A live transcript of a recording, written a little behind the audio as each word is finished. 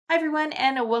Hi everyone,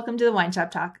 and welcome to the Wine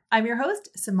Shop Talk. I'm your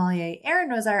host, sommelier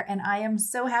Erin, and I am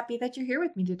so happy that you're here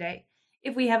with me today.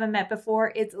 If we haven't met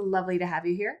before, it's lovely to have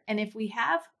you here, and if we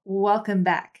have, welcome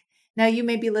back. Now, you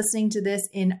may be listening to this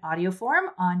in audio form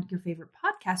on your favorite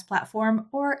podcast platform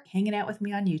or hanging out with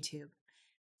me on YouTube.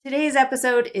 Today's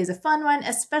episode is a fun one,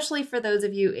 especially for those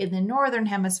of you in the Northern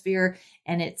Hemisphere,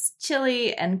 and it's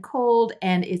chilly and cold,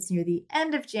 and it's near the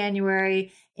end of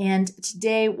January. And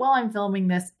today, while I'm filming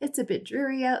this, it's a bit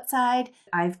dreary outside.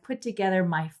 I've put together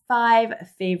my 5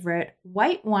 favorite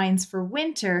white wines for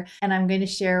winter, and I'm going to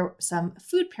share some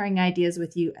food pairing ideas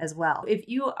with you as well. If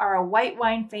you are a white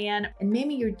wine fan, and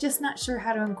maybe you're just not sure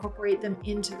how to incorporate them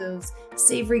into those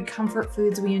savory comfort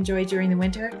foods we enjoy during the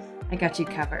winter, I got you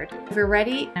covered. If you're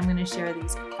ready, I'm going to share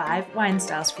these 5 wine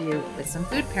styles for you with some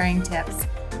food pairing tips,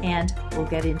 and we'll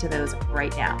get into those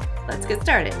right now. Let's get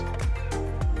started.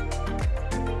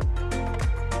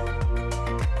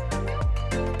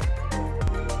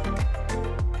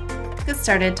 Let's get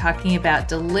started talking about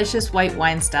delicious white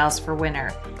wine styles for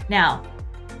winter. Now,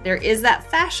 there is that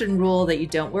fashion rule that you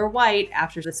don't wear white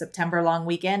after the September long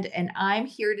weekend, and I'm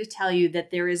here to tell you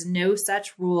that there is no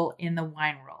such rule in the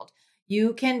wine world.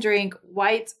 You can drink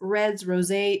whites, reds,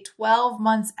 rosé 12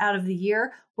 months out of the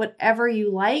year, whatever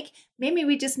you like. Maybe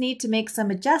we just need to make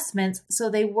some adjustments so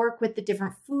they work with the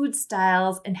different food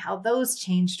styles and how those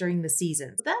change during the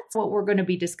seasons. That's what we're going to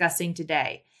be discussing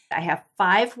today. I have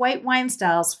 5 white wine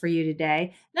styles for you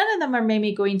today. None of them are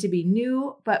maybe going to be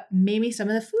new, but maybe some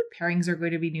of the food pairings are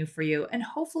going to be new for you. And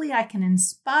hopefully I can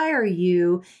inspire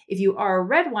you, if you are a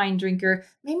red wine drinker,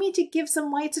 maybe to give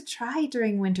some whites a try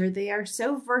during winter. They are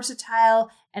so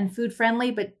versatile and food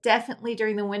friendly, but definitely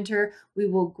during the winter, we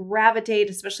will gravitate,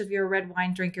 especially if you're a red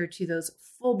wine drinker, to those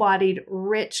full-bodied,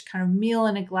 rich kind of meal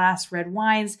in a glass red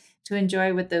wines to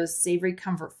enjoy with those savory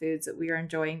comfort foods that we are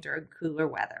enjoying during cooler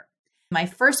weather. My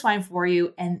first wine for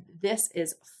you, and this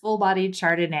is full-bodied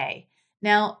Chardonnay.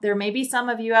 Now, there may be some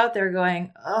of you out there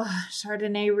going, oh,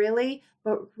 Chardonnay, really?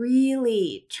 But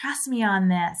really, trust me on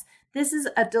this. This is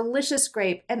a delicious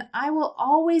grape, and I will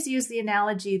always use the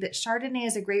analogy that Chardonnay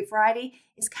as a grape variety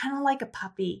is kind of like a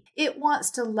puppy. It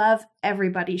wants to love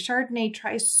everybody. Chardonnay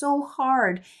tries so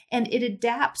hard, and it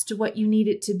adapts to what you need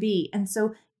it to be. And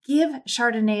so give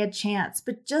Chardonnay a chance,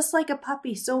 but just like a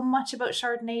puppy, so much about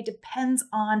Chardonnay depends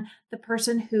on the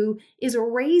person who is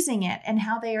raising it and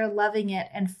how they are loving it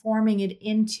and forming it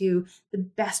into the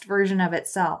best version of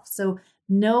itself. So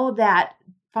know that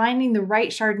finding the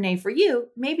right Chardonnay for you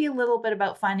may be a little bit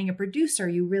about finding a producer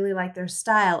you really like their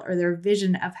style or their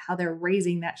vision of how they're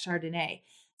raising that Chardonnay.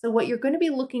 So what you're going to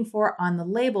be looking for on the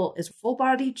label is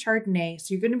full-bodied Chardonnay.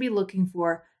 So you're going to be looking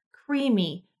for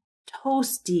creamy,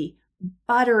 toasty,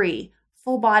 buttery,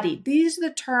 full-bodied. These are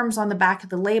the terms on the back of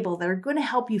the label that are going to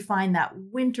help you find that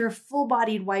winter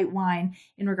full-bodied white wine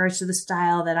in regards to the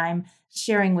style that I'm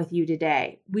sharing with you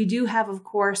today. We do have, of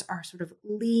course, our sort of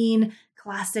lean,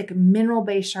 classic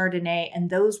mineral-based Chardonnay, and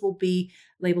those will be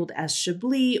labeled as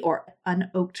Chablis or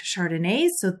unoaked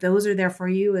Chardonnays. So those are there for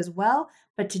you as well.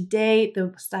 But today,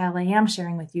 the style I am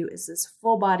sharing with you is this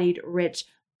full-bodied, rich,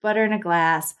 butter in a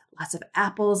glass, lots of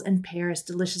apples and pears,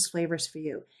 delicious flavors for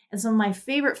you. And some of my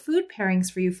favorite food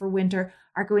pairings for you for winter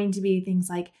are going to be things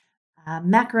like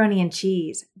macaroni and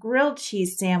cheese, grilled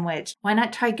cheese sandwich. Why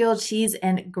not try grilled cheese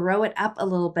and grow it up a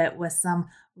little bit with some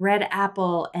red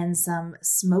apple and some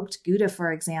smoked Gouda,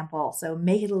 for example. So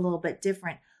make it a little bit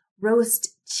different.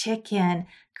 Roast chicken,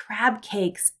 crab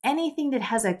cakes, anything that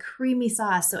has a creamy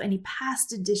sauce. So any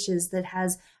pasta dishes that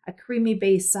has a creamy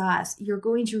base sauce, you're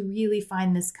going to really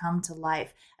find this come to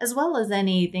life, as well as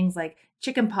any things like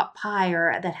chicken pot pie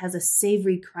or that has a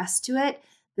savory crust to it.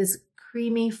 This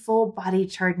creamy, full-bodied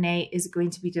Chardonnay is going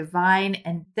to be divine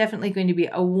and definitely going to be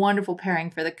a wonderful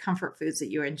pairing for the comfort foods that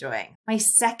you're enjoying. My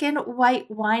second white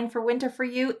wine for winter for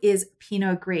you is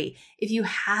Pinot Gris. If you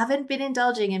haven't been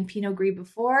indulging in Pinot Gris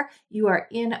before, you are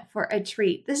in for a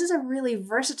treat. This is a really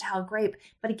versatile grape,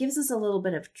 but it gives us a little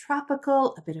bit of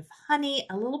tropical, a bit of honey,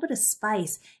 a little bit of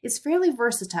spice. It's fairly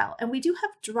versatile, and we do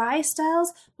have dry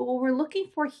styles, but what we're looking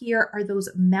for here are those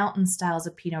mountain styles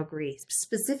of Pinot Gris,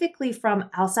 specifically from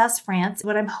Alsace, France.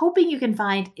 What I'm hoping you can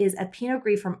find is a Pinot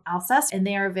Gris from Alsace, and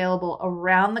they are available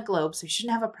around the globe, so you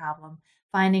shouldn't have a problem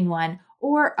finding one,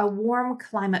 or a warm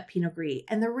climate Pinot Gris.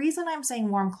 And the reason I'm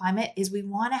saying warm climate is we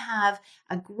want to have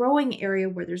a growing area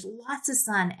where there's lots of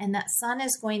sun, and that sun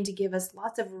is going to give us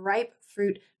lots of ripe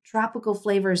fruit, tropical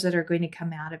flavors that are going to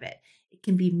come out of it. It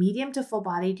can be medium to full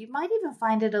bodied. You might even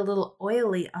find it a little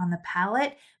oily on the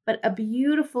palate, but a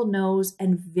beautiful nose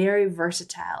and very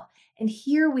versatile. And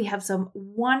here we have some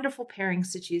wonderful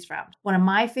pairings to choose from. One of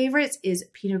my favorites is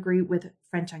Pinot Gris with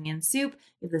French onion soup.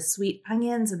 You have the sweet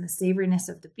onions and the savoriness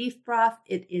of the beef broth.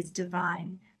 It is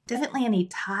divine. Definitely any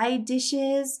Thai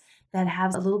dishes that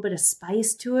have a little bit of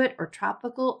spice to it or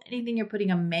tropical, anything you're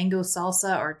putting a mango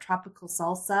salsa or tropical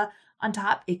salsa on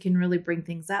top, it can really bring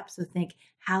things up. So think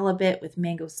halibut with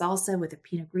mango salsa with a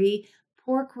Pinot Gris.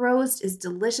 Pork roast is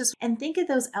delicious. And think of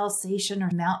those Alsatian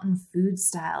or mountain food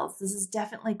styles. This is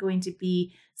definitely going to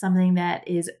be something that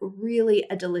is really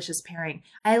a delicious pairing.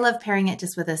 I love pairing it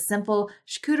just with a simple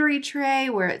charcuterie tray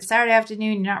where it's Saturday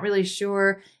afternoon, you're not really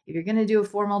sure if you're going to do a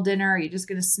formal dinner or you're just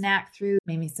going to snack through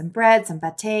maybe some bread, some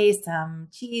pâté, some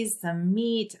cheese, some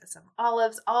meat, some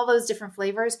olives, all those different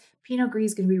flavors. Pinot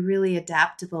Gris is going to be really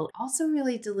adaptable. Also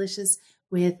really delicious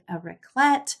with a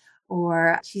raclette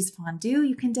or cheese fondue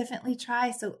you can definitely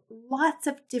try. So lots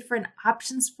of different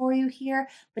options for you here,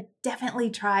 but definitely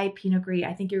try Pinot Gris.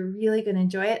 I think you're really going to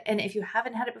enjoy it. And if you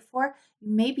haven't had it before,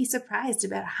 you may be surprised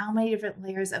about how many different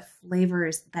layers of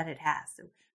flavors that it has. So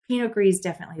Pinot Gris is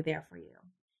definitely there for you.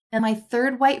 And my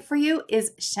third white for you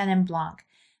is Chenin Blanc.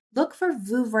 Look for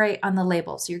Vouvray on the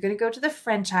label. So you're going to go to the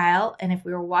French aisle, and if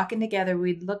we were walking together,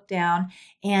 we'd look down,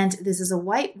 and this is a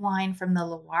white wine from the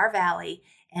Loire Valley.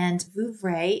 And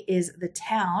Vouvray is the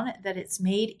town that it's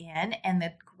made in, and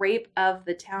the grape of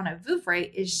the town of Vouvray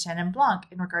is Chenin Blanc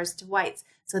in regards to whites.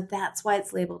 So that's why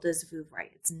it's labeled as Vouvray.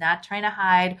 It's not trying to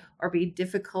hide or be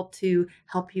difficult to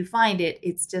help you find it.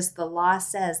 It's just the law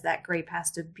says that grape has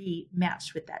to be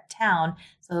matched with that town.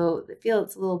 So I feel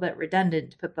it's a little bit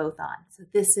redundant to put both on. So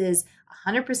this is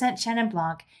 100% Chenin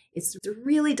Blanc. It's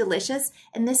really delicious.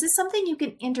 And this is something you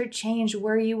can interchange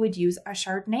where you would use a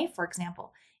Chardonnay, for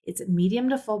example. It's medium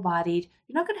to full bodied.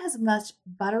 You're not going to have as much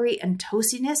buttery and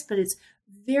toastiness, but it's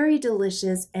very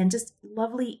delicious and just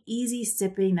lovely, easy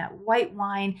sipping, that white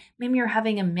wine. Maybe you're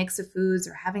having a mix of foods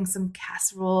or having some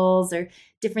casseroles or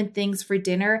different things for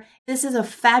dinner. This is a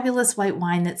fabulous white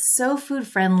wine that's so food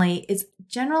friendly. It's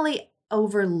generally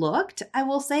overlooked, I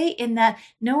will say, in that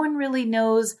no one really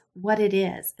knows what it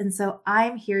is. And so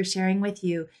I'm here sharing with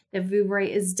you that Vouvray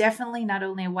is definitely not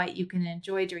only a white you can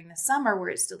enjoy during the summer where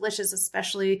it's delicious,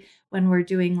 especially when we're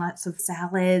doing lots of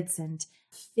salads and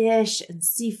fish and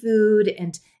seafood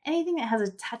and anything that has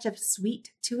a touch of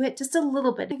sweet to it, just a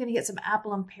little bit. You're going to get some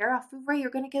apple and pear off Vouvray.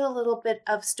 You're going to get a little bit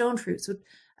of stone fruit, so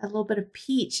a little bit of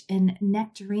peach and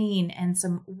nectarine and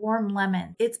some warm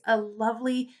lemon. It's a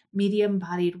lovely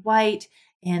medium-bodied white,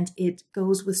 and it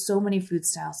goes with so many food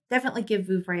styles. Definitely give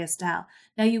Vouvray a style.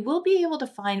 Now, you will be able to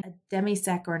find a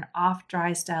demi-sec or an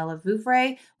off-dry style of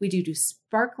Vouvray. We do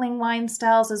sparkling wine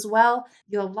styles as well.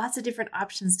 You'll have lots of different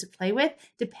options to play with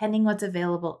depending what's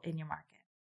available in your market.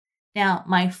 Now,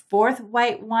 my fourth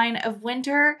white wine of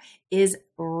winter is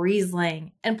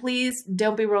Riesling. And please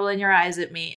don't be rolling your eyes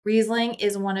at me. Riesling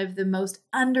is one of the most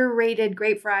underrated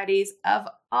grape varieties of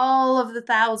all of the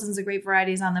thousands of grape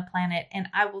varieties on the planet. And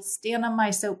I will stand on my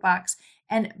soapbox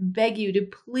and beg you to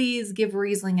please give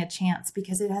Riesling a chance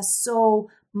because it has so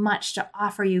much to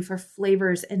offer you for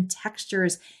flavors and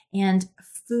textures and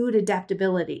food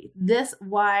adaptability. This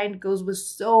wine goes with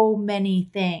so many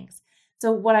things.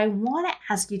 So what I want to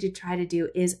ask you to try to do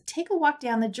is take a walk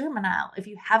down the German aisle. If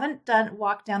you haven't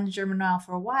walked down the German aisle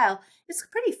for a while, it's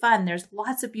pretty fun. There's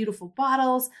lots of beautiful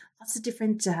bottles, lots of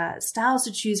different styles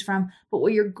to choose from. But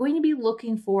what you're going to be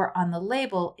looking for on the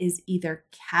label is either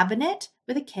cabinet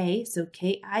with a K, so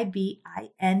Kibinett,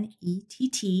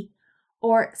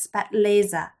 or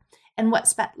Spätlese. And what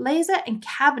Spätlese and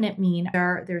cabinet mean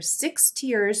are there's 6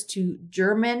 tiers to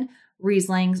German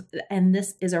Rieslings, and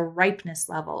this is a ripeness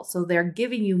level. So they're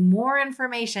giving you more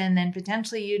information than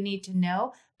potentially you need to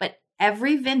know, but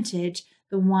every vintage,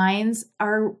 the wines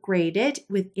are graded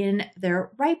within their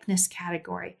ripeness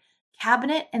category.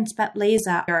 Cabinet and Spätlese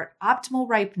are at optimal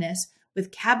ripeness,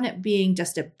 with cabinet being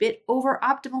just a bit over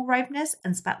optimal ripeness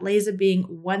and Spätlese being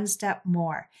one step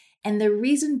more. And the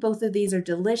reason both of these are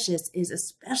delicious is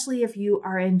especially if you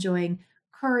are enjoying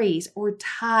curries or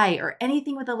Thai or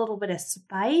anything with a little bit of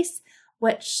spice.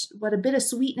 What a bit of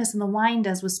sweetness in the wine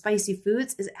does with spicy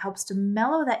foods is it helps to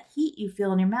mellow that heat you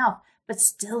feel in your mouth, but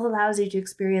still allows you to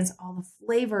experience all the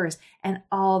flavors and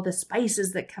all the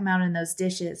spices that come out in those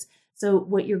dishes. So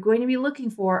what you're going to be looking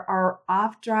for are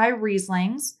off-dry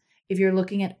Rieslings. If you're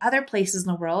looking at other places in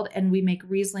the world, and we make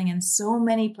Riesling in so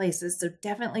many places, so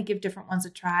definitely give different ones a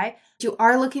try. You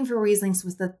are looking for Rieslings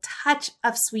with a touch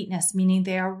of sweetness, meaning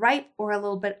they are ripe or a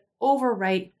little bit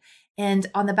overripe. And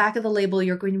on the back of the label,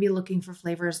 you're going to be looking for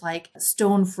flavors like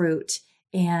stone fruit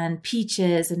and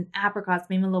peaches and apricots,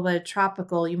 maybe a little bit of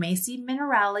tropical. You may see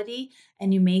minerality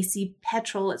and you may see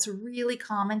petrol. It's really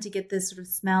common to get this sort of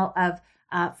smell of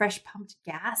fresh pumped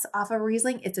gas off of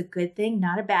Riesling. It's a good thing,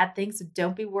 not a bad thing. So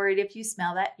don't be worried if you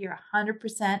smell that. You're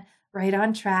 100% right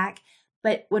on track.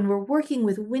 But when we're working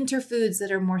with winter foods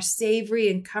that are more savory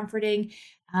and comforting,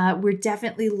 we're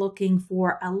definitely looking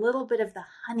for a little bit of the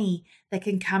honey that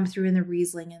can come through in the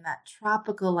Riesling and that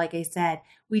tropical, like I said.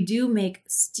 We do make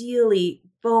steely,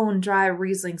 bone-dry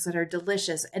Rieslings that are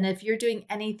delicious. And if you're doing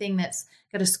anything that's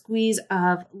got a squeeze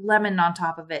of lemon on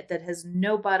top of it that has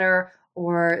no butter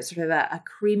or sort of a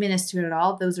creaminess to it at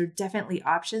all, those are definitely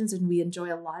options. And we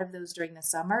enjoy a lot of those during the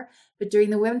summer. But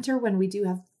during the winter, when we do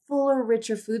have fuller,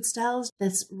 richer food styles,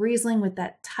 this Riesling with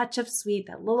that touch of sweet,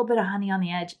 that little bit of honey on the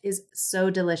edge is so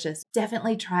delicious.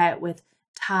 Definitely try it with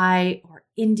Thai or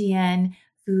Indian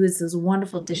foods, those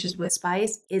wonderful dishes with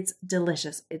spice. It's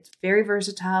delicious. It's very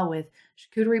versatile with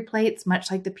charcuterie plates,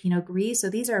 much like the Pinot Gris. So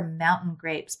these are mountain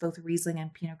grapes, both Riesling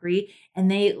and Pinot Gris,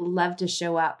 and they love to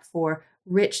show up for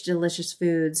rich, delicious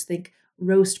foods. Think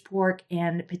roast pork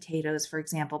and potatoes, for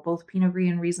example. Both Pinot Gris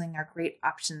and Riesling are great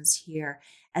options here,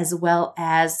 as well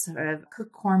as sort of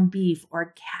cooked corned beef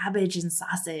or cabbage and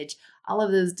sausage, all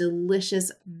of those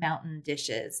delicious mountain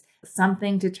dishes.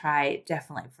 Something to try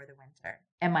definitely for the winter.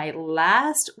 And my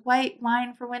last white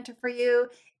wine for winter for you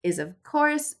is, of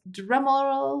course,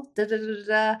 drumroll,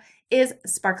 is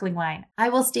sparkling wine. I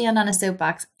will stand on a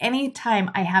soapbox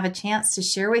anytime I have a chance to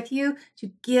share with you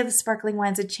to give sparkling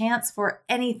wines a chance for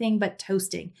anything but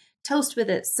toasting. Toast with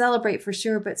it, celebrate for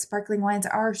sure, but sparkling wines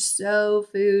are so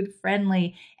food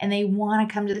friendly and they want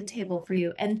to come to the table for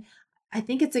you. And I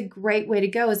think it's a great way to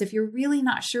go is if you're really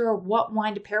not sure what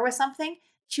wine to pair with something,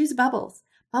 choose bubbles.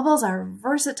 Bubbles are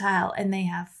versatile and they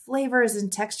have flavors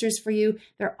and textures for you.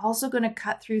 They're also going to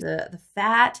cut through the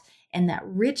fat and that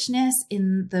richness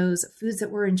in those foods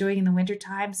that we're enjoying in the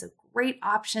wintertime. So great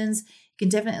options. You can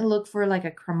definitely look for like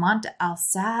a Cremant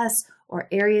d'Alsace or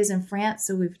areas in France.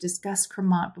 So we've discussed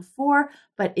Cremant before,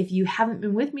 but if you haven't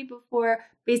been with me before,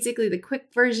 basically the quick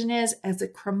version is as a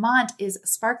Cremant is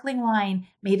sparkling wine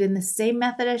made in the same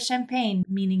method as champagne,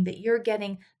 meaning that you're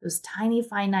getting those tiny,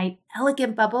 finite,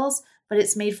 elegant bubbles, but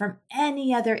it's made from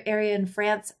any other area in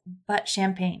France but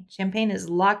champagne. Champagne is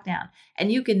locked down,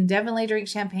 and you can definitely drink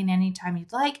champagne anytime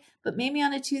you'd like, but maybe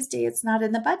on a Tuesday it's not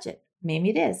in the budget. Maybe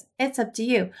it is. It's up to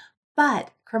you.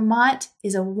 But Cremant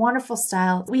is a wonderful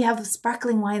style. We have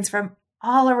sparkling wines from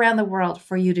all around the world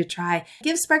for you to try.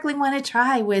 Give sparkling wine a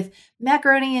try with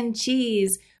macaroni and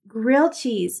cheese, grilled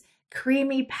cheese,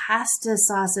 creamy pasta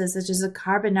sauces such as a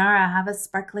carbonara. Have a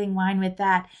sparkling wine with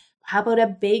that. How about a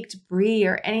baked brie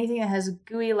or anything that has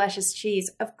gooey, luscious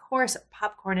cheese? Of course,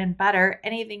 popcorn and butter,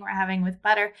 anything we're having with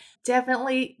butter.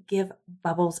 Definitely give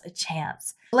bubbles a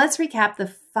chance. Let's recap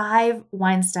the 5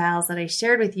 wine styles that I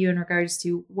shared with you in regards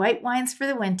to white wines for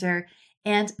the winter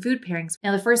and food pairings.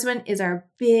 Now, the first one is our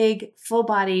big,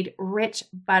 full-bodied, rich,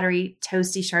 buttery,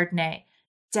 toasty Chardonnay.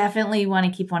 Definitely want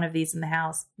to keep one of these in the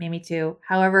house, maybe 2.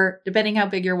 However, depending how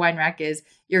big your wine rack is,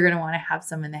 you're going to want to have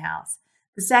some in the house.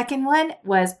 The second one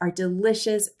was our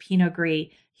delicious Pinot Gris.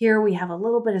 Here we have a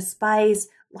little bit of spice,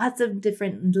 lots of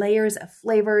different layers of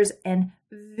flavors, and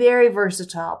very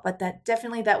versatile, but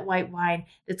definitely that white wine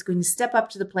that's going to step up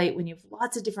to the plate when you have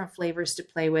lots of different flavors to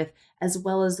play with, as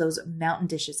well as those mountain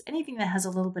dishes. Anything that has a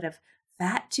little bit of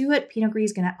fat to it, Pinot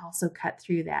Gris is going to also cut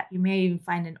through that. You may even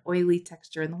find an oily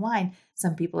texture in the wine.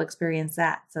 Some people experience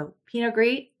that. So Pinot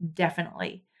Gris,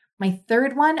 definitely. My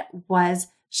third one was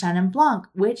Chenin Blanc,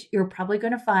 which you're probably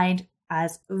going to find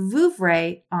as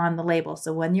Vouvray on the label.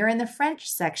 So when you're in the French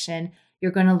section,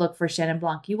 you're going to look for Chenin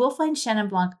Blanc. You will find Chenin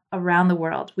Blanc around the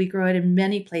world. We grow it in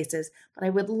many places, but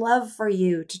I would love for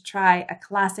you to try a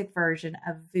classic version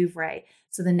of Vouvray.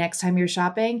 So the next time you're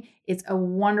shopping, it's a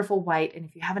wonderful white. And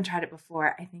if you haven't tried it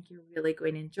before, I think you're really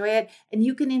going to enjoy it. And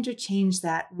you can interchange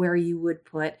that where you would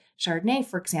put Chardonnay,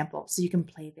 for example, so you can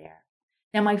play there.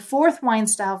 Now, my fourth wine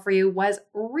style for you was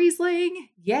Riesling.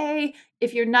 Yay!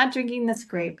 If you're not drinking this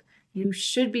grape, you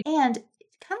should be. And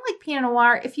kind of like Pinot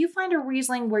Noir, if you find a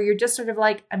Riesling where you're just sort of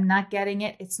like, I'm not getting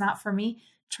it, it's not for me,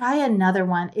 try another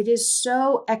one. It is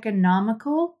so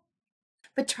economical,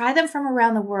 but try them from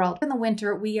around the world. In the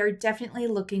winter, we are definitely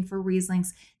looking for Rieslings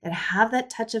that have that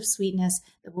touch of sweetness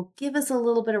that will give us a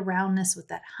little bit of roundness with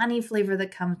that honey flavor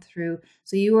that comes through.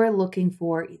 So you are looking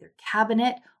for either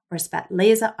Cabernet or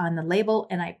Spätlese on the label.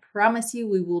 And I promise you,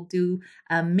 we will do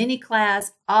a mini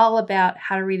class all about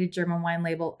how to read a German wine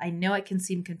label. I know it can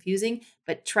seem confusing,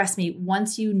 but trust me,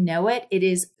 once you know it, it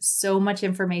is so much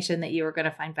information that you are going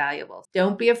to find valuable.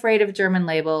 Don't be afraid of German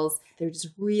labels. They're just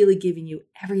really giving you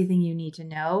everything you need to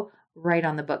know right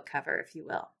on the book cover, if you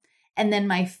will. And then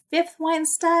my fifth wine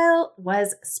style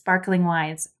was sparkling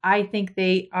wines. I think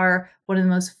they are one of the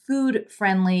most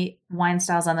food-friendly wine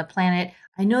styles on the planet.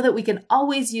 I know that we can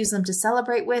always use them to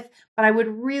celebrate with, but I would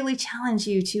really challenge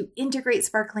you to integrate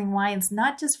sparkling wines,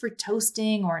 not just for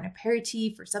toasting or an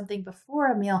aperitif or something before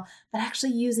a meal, but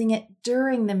actually using it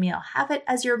during the meal. Have it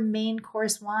as your main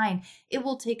course wine. It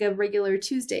will take a regular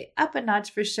Tuesday up a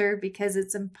notch for sure, because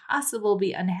it's impossible to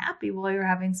be unhappy while you're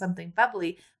having something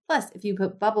bubbly. Plus, if you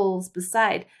put bubbles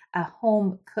beside a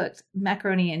home-cooked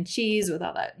macaroni and cheese with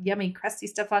all that yummy, crusty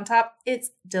stuff on top,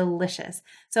 it's delicious.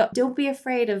 So don't be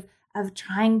afraid of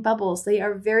trying bubbles. They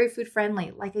are very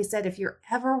food-friendly. Like I said, if you're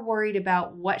ever worried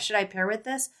about what should I pair with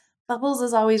this, bubbles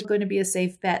is always going to be a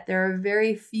safe bet. There are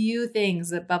very few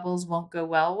things that bubbles won't go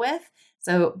well with.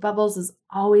 So bubbles is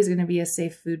always going to be a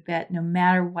safe food bet no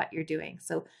matter what you're doing.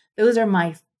 So those are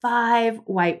my 5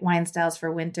 white wine styles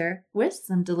for winter, with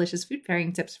some delicious food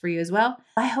pairing tips for you as well.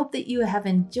 I hope that you have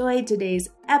enjoyed today's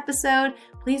episode.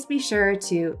 Please be sure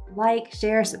to like,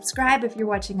 share, subscribe if you're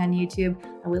watching on YouTube.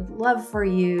 I would love for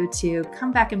you to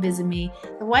come back and visit me.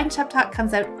 The Wine Shop Talk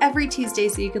comes out every Tuesday,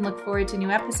 so you can look forward to new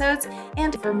episodes.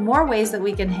 And for more ways that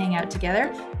we can hang out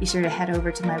together, be sure to head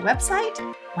over to my website,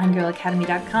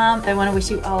 winegirlacademy.com. I want to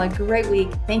wish you all a great week.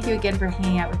 Thank you again for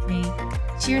hanging out with me.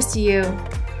 Cheers to you.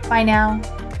 Bye now.